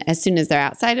 then as soon as they're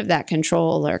outside of that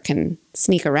control or can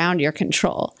sneak around your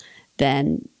control,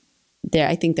 then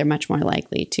I think they're much more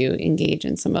likely to engage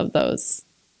in some of those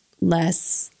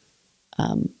less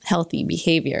healthy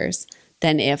behaviors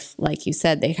than if, like you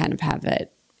said, they kind of have an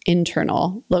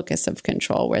internal locus of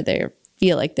control where they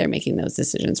feel like they're making those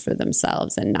decisions for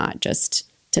themselves and not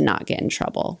just to not get in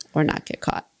trouble or not get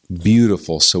caught.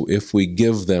 Beautiful. So if we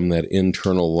give them that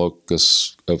internal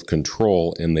locus of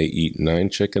control and they eat 9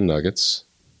 chicken nuggets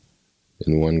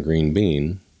and one green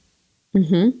bean.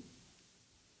 Mm-hmm.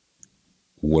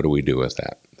 What do we do with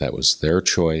that? That was their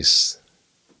choice.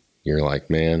 You're like,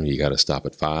 man, you got to stop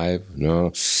at 5.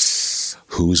 No.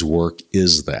 Whose work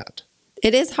is that?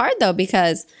 It is hard, though,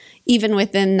 because even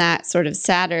within that sort of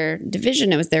sadder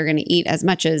division, it was they're going to eat as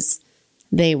much as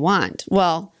they want.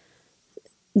 Well,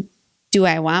 do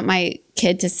I want my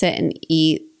kid to sit and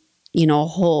eat, a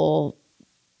whole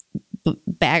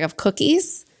bag of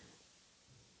cookies?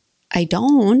 I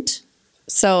don't.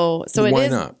 So it is. Why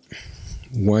not?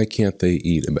 Why can't they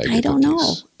eat a bag of cookies? I don't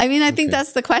know. I mean, I think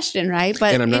that's the question, right?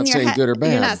 But and I'm not saying good or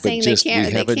bad. You're not saying they can't.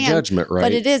 We have they a can, judgment, right?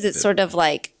 But it's sort of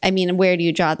like, I mean, where do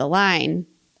you draw the line?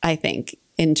 I think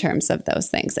in terms of those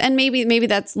things, and maybe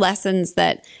that's lessons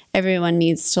that everyone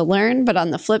needs to learn. But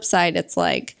on the flip side, it's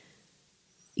like,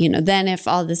 then if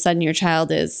all of a sudden your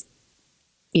child is,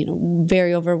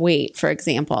 very overweight, for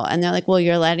example, and they're like, well,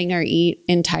 you're letting her eat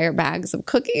entire bags of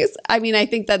cookies. I mean, I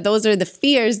think that those are the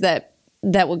fears that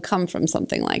would come from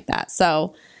something like that.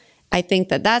 So I think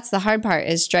that that's the hard part,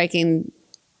 is striking.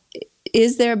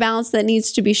 Is there a balance that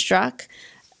needs to be struck?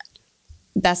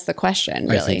 That's the question,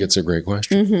 really. I think it's a great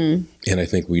question. Mm-hmm. And I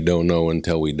think we don't know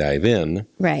until we dive in.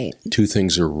 Right. 2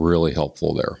 things are really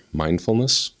helpful there.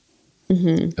 Mindfulness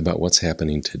about what's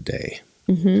happening today.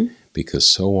 Mm-hmm. Because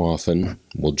so often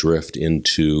we'll drift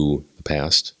into the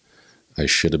past. I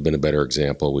should have been a better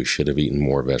example. We should have eaten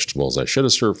more vegetables. I should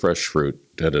have served fresh fruit.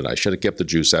 I should have kept the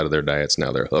juice out of their diets.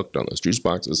 Now they're hooked on those juice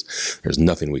boxes. There's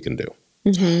nothing we can do.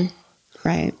 Mm-hmm.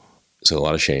 Right. So a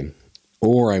lot of shame.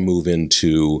 Or I move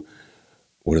into,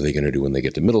 what are they going to do when they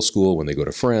get to middle school, when they go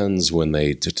to friends, how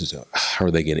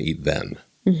are they going to eat then?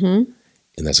 Mm-hmm.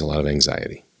 And that's a lot of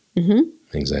anxiety. Mm-hmm.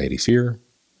 Anxiety, fear,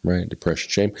 right? Depression,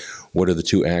 shame. What are the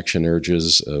 2 action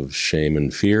urges of shame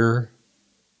and fear?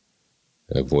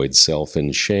 Avoid self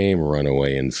in shame, run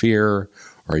away in fear.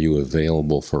 Are you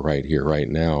available for right here, right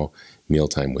now,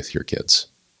 mealtime with your kids?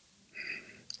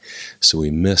 So we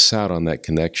miss out on that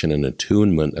connection and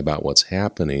attunement about what's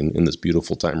happening in this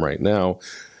beautiful time right now.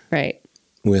 Right.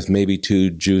 With maybe 2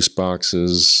 juice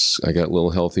boxes. I got a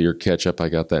little healthier ketchup. I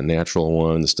got that natural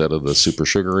one instead of the super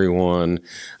sugary one.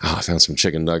 I found some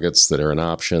chicken nuggets that are an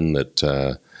option that,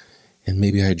 and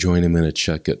maybe I join them in a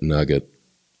chicken nugget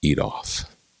eat off.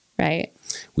 Right.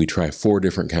 We try 4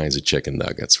 different kinds of chicken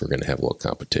nuggets. We're going to have a little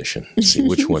competition, see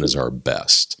which one is our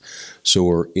best. So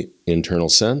we're internal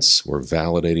sense, we're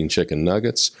validating chicken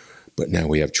nuggets, but now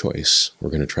we have choice.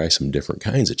 We're going to try some different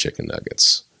kinds of chicken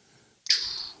nuggets.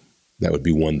 That would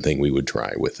be one thing we would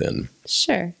try within.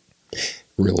 Sure.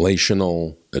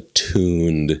 Relational,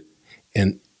 attuned,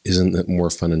 and isn't it more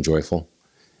fun and joyful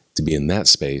to be in that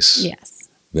space? Yes.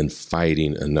 Than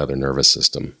fighting another nervous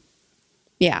system?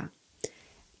 Yeah.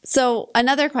 So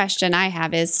another question I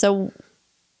have is, so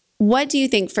what do you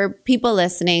think, for people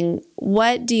listening,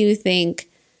 what do you think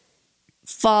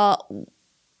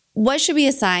what should be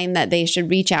a sign that they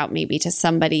should reach out maybe to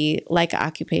somebody like an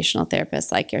occupational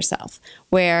therapist like yourself,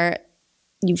 where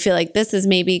you feel like this has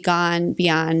maybe gone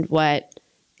beyond what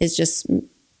is just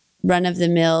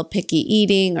run-of-the-mill picky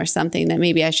eating, or something that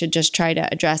maybe I should just try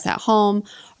to address at home?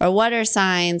 Or what are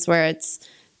signs where it's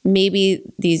maybe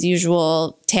these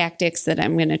usual tactics that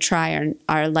I'm going to try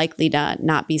are likely to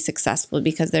not be successful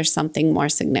because there's something more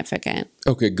significant?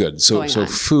 Okay, good. So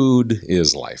food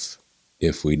is life.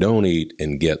 If we don't eat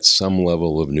and get some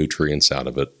level of nutrients out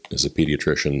of it, as a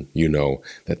pediatrician,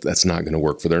 that's not going to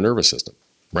work for their nervous system,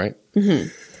 right? Mm-hmm.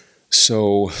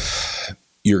 So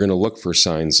you're going to look for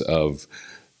signs of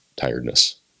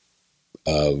tiredness,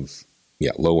 of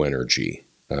low energy,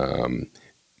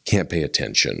 can't pay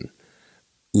attention,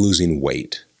 losing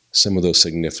weight, some of those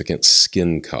significant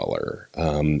skin color.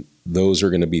 Those are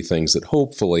going to be things that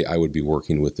hopefully I would be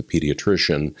working with the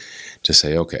pediatrician to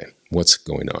say, okay, what's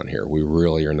going on here? We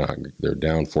really are not, they're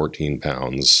down 14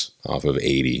 pounds off of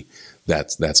 80.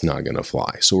 That's not going to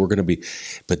fly. So we're going to be,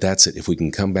 but that's it. If we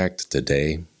can come back to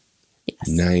today, yes.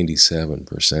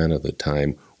 97% of the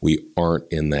time, we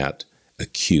aren't in that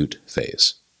acute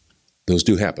phase. Those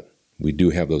do happen. We do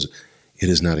have those. It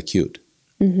is not acute.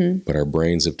 Mm-hmm. But our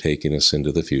brains have taken us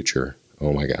into the future.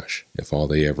 Oh my gosh, if all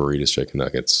they ever eat is chicken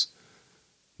nuggets,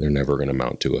 they're never going to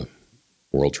mount to a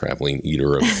world-traveling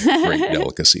eater of great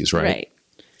delicacies, right? Right.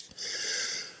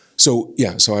 So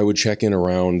I would check in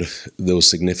around those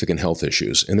significant health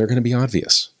issues, and they're going to be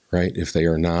obvious, right? If they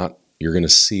are not, you're going to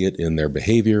see it in their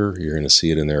behavior, you're going to see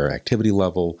it in their activity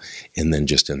level, and then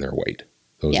just in their weight.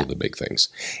 Those are the big things.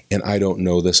 And I don't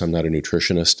know this, I'm not a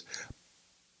nutritionist,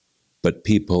 but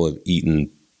people have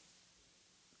eaten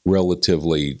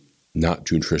relatively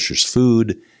not nutritious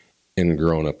food and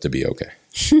grown up to be okay,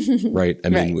 right? I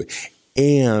mean,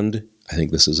 and I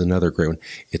think this is another great one.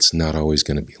 It's not always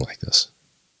going to be like this.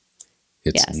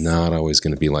 It's Yes. not always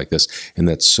going to be like this. And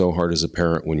that's so hard as a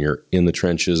parent when you're in the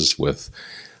trenches with,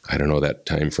 I don't know, that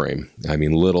time frame. I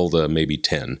mean, little to maybe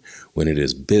 10, when it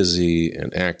is busy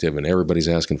and active and everybody's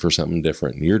asking for something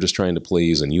different and you're just trying to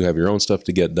please and you have your own stuff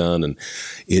to get done, and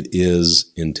it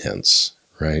is intense,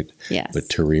 right? Yes. But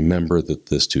to remember that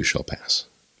this too shall pass.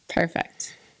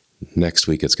 Perfect. Next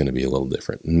week, it's going to be a little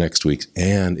different. Next week,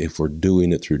 and if we're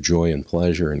doing it through joy and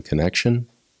pleasure and connection,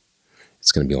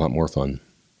 it's going to be a lot more fun.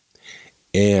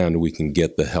 And we can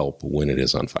get the help when it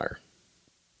is on fire.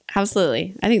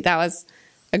 Absolutely. I think that was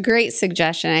a great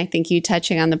suggestion. I think you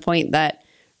touching on the point that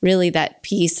really that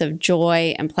piece of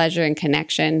joy and pleasure and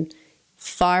connection,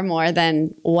 far more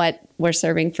than what we're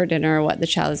serving for dinner or what the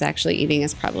child is actually eating,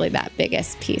 is probably that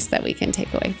biggest piece that we can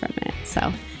take away from it.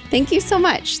 So thank you so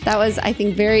much. That was, I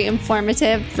think, very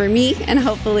informative for me and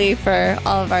hopefully for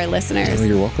all of our listeners. Oh,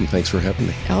 you're welcome. Thanks for having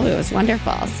me. Oh, it was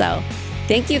wonderful. So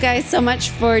thank you guys so much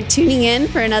for tuning in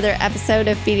for another episode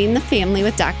of Feeding the Family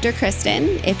with Dr. Kristen.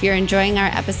 If you're enjoying our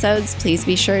episodes, please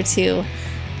be sure to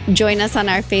join us on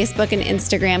our Facebook and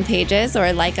Instagram pages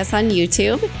or like us on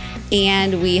YouTube.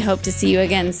 And we hope to see you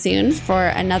again soon for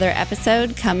another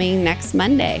episode coming next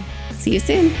Monday. See you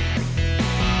soon.